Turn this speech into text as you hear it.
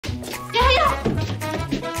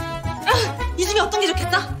게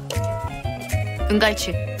좋겠어?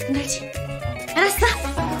 은갈치. 은갈치? 알았어.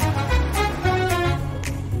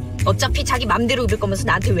 어차피 자기 맘대로 입을 거면서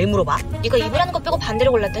나한테 왜 물어봐? 네가 입으라는 거 빼고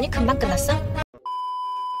반대로 골랐더니 금방 끝났어?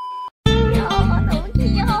 귀여워, 너무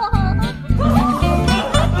귀여워.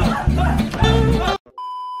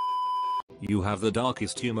 You have the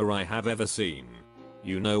darkest humor I have ever seen.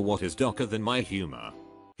 You know what is darker than my humor?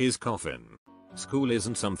 His coffin. School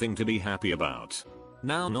isn't something to be happy about.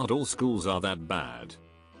 Now not all schools are that bad.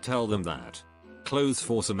 Tell them that. Clothes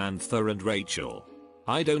for Samantha and Rachel.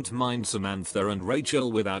 I don't mind Samantha and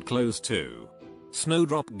Rachel without clothes too.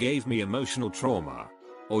 Snowdrop gave me emotional trauma.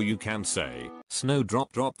 Or you can say,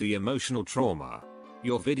 Snowdrop dropped the emotional trauma.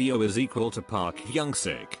 Your video is equal to Park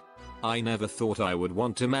Hyung-sik. I never thought I would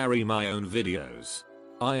want to marry my own videos.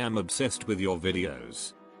 I am obsessed with your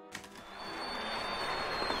videos.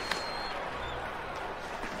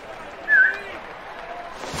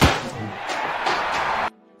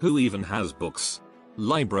 Who even has books?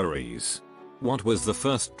 Libraries. What was the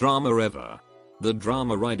first drama ever? The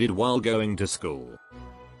drama I did while going to school.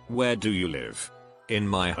 Where do you live? In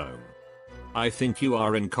my home. I think you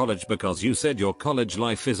are in college because you said your college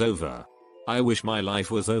life is over. I wish my life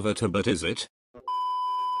was over too, but is it?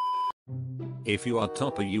 If you are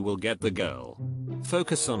topper you will get the girl.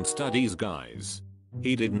 Focus on studies guys.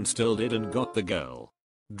 He still didn't got the girl.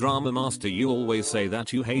 Drama master, you always say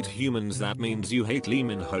that you hate humans, that means you hate Lee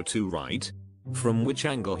Min-ho too, right? From which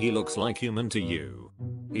angle he looks like human to you?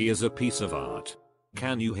 He is a piece of art.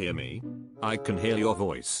 Can you hear me? I can hear your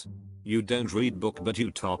voice. You don't read book but you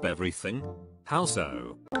top everything? How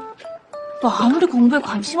so? 너 아무리 공부에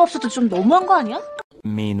관심 없어도 좀 너무한 거 아니야?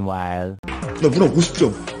 Meanwhile. 나 문학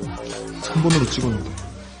 50점. 3번으로 찍었는데.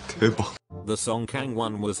 대박. The Song Kang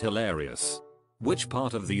one was hilarious. Which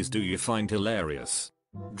part of these do you find hilarious?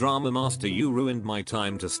 Drama master, you ruined my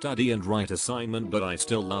time to study and write assignment, but I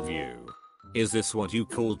still love you. Is this what you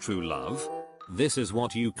call true love? This is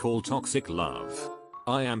what you call toxic love.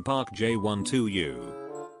 I am Park J12U.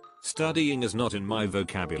 Studying is not in my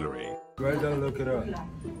vocabulary.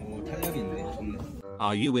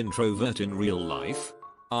 Are you introvert in real life?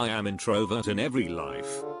 I am introvert in every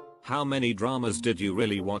life. How many dramas did you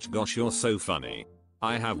really watch? Gosh, you're so funny.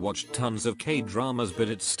 I have watched tons of K-dramas, but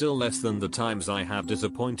it's still less than the times I have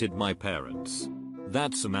disappointed my parents.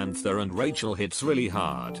 That Samantha and Rachel hits really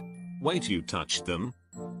hard. Wait, you touched them?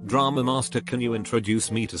 Drama master, can you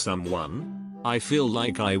introduce me to someone? I feel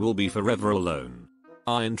like I will be forever alone.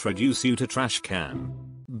 I introduce you to Trash Can.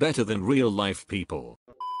 Better than real life people.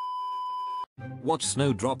 Watch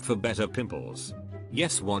Snowdrop for better pimples.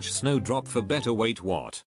 Yes, watch Snowdrop for better weight.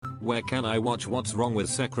 What? Where can I watch What's Wrong with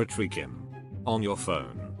Secretary Kim? On your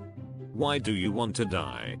phone. Why do you want to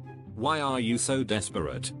die? Why are you so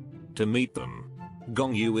desperate to meet them?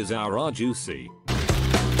 Gong Yu is our RGC.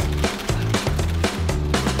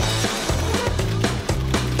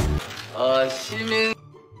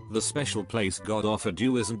 The special place God offered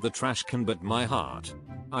you isn't the trash can but my heart.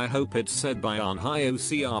 I hope it's said by an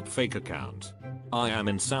IOC fake account. I am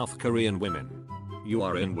in South Korean women. You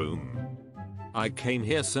are in womb. I came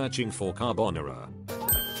here searching for carbonara.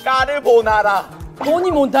 까르보나라. 토니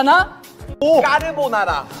몬타나? 오.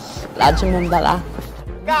 까르보나라. 라즈몬달라.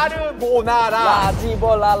 까르보나라.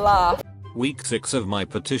 라지볼랄라. Week 6 of my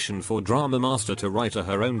petition for Drama Master to write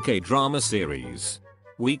her own K-drama series.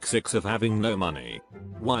 Week 6 of having no money.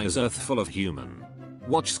 Why is Earth full of human?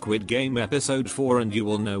 Watch Squid Game episode 4 and you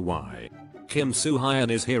will know why. Kim Soo-hyun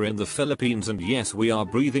is here in the Philippines and yes, we are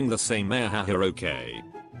breathing the same air. Haha, okay.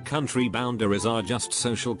 Country boundaries are just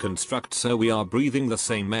social constructs, so we are breathing the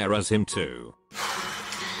same air as him too.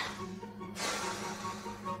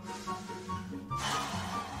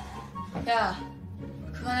 야,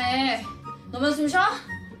 그만해. 너만 숨 쉬어?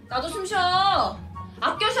 나도 숨 쉬어.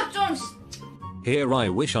 아껴샷 좀. Here I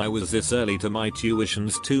wish I was this early to my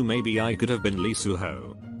tuitions too. Maybe I could have been Lee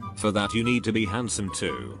Soo-ho. For that you need to be handsome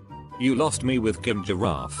too. You lost me with Kim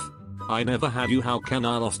Giraffe. I never had you, how can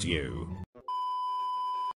I lost you?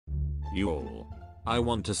 You all. I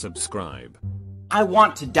want to subscribe. I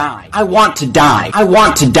want to die. I want to die. I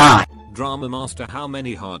want to die. Drama Master, how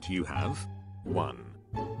many heart you have? 1.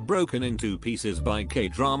 Broken into pieces by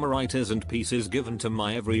K-drama writers and pieces given to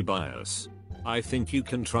my every bias. I think you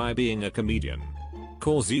can try being a comedian.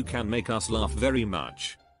 Cause you can make us laugh very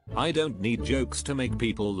much. I don't need jokes to make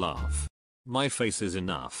people laugh. My face is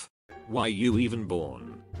enough. Why you even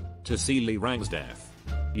born? To see Lee Rang's death.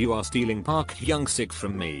 You are stealing Park Hyung-sik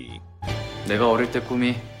from me. 내가 어릴 때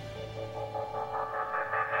꿈이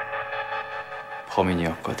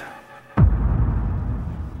범인이었거든.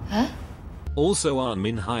 Also, An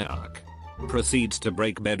Min-hyuk proceeds to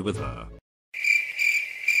break bed with her.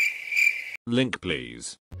 Link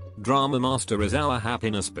please. Drama Master is our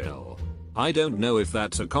happiness bill. I don't know if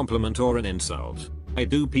that's a compliment or an insult. Why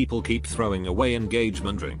do people keep throwing away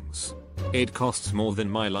engagement rings? It costs more than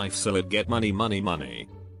my life, so it get money.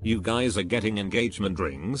 You guys are getting engagement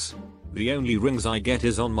rings? The only rings I get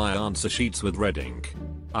is on my answer sheets with red ink.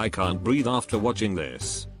 I can't breathe after watching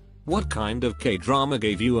this. What kind of K-drama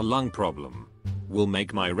gave you a lung problem? Will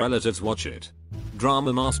make my relatives watch it.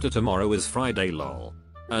 Drama Master, tomorrow is Friday lol.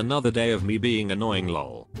 Another day of me being annoying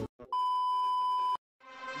lol.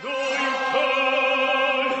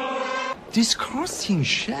 Disgusting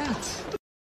shit.